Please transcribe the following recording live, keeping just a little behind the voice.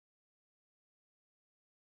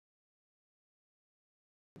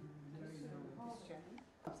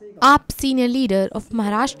AAP senior leader of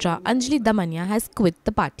Maharashtra, Anjali Damania, has quit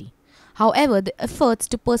the party. However, the efforts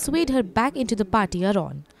to persuade her back into the party are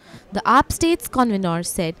on. The AAP state's convener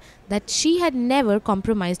said that she had never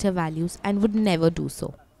compromised her values and would never do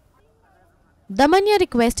so. Damania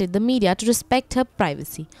requested the media to respect her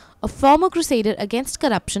privacy. A former crusader against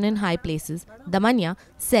corruption in high places, Damania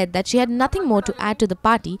said that she had nothing more to add to the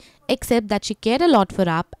party except that she cared a lot for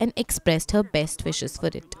AAP and expressed her best wishes for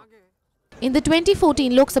it. In the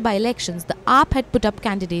 2014 Lok Sabha elections, the AAP had put up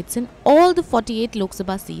candidates in all the 48 Lok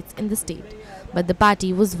Sabha seats in the state, but the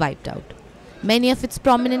party was wiped out. Many of its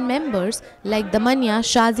prominent members like Damania,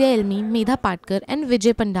 Shazia Elmi, Medha Patkar and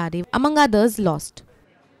Vijay Pandare, among others, lost.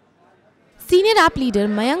 Senior AAP leader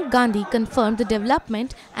Mayank Gandhi confirmed the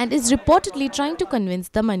development and is reportedly trying to convince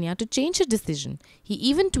Damania to change her decision. He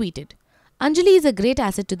even tweeted, "Anjali is a great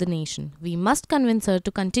asset to the nation. We must convince her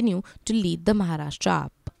to continue to lead the Maharashtra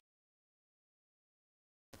AAP."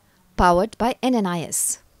 Powered by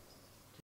NNIS.